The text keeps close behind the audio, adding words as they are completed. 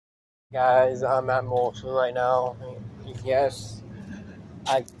Guys, I'm at Mosul right now. Yes,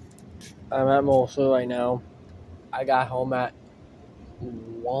 I I'm at Mosul right now. I got home at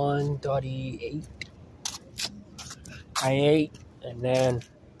 1:38. I ate and then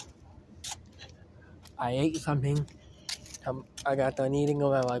I ate something. I got done eating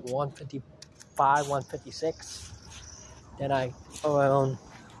around like 1:55, 1:56. Then around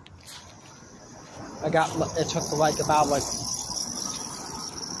I got it took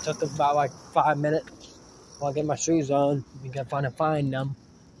about like 5 minutes while I get my shoes on. We can find them.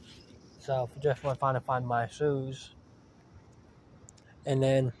 So just want to find my shoes, and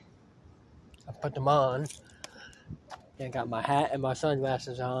then I put them on. And got my hat and my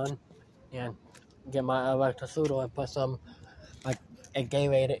sunglasses on, and get my electrosudo and put some like a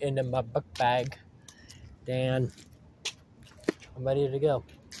Gatorade into my book bag. Then I'm ready to go.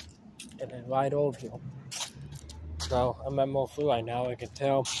 And then ride over you. So I'm at Mosul right now. I can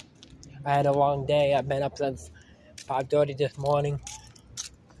tell I had a long day. I've been up since 5:30 this morning.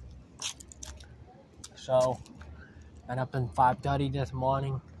 So I've been up since 5:30 this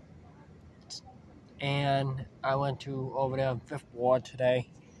morning. And I went to over there in Fifth Ward today.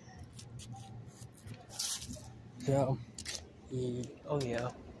 So, oh yeah.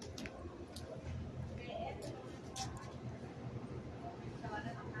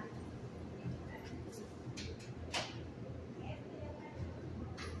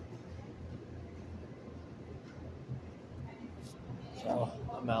 So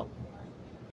I'm out.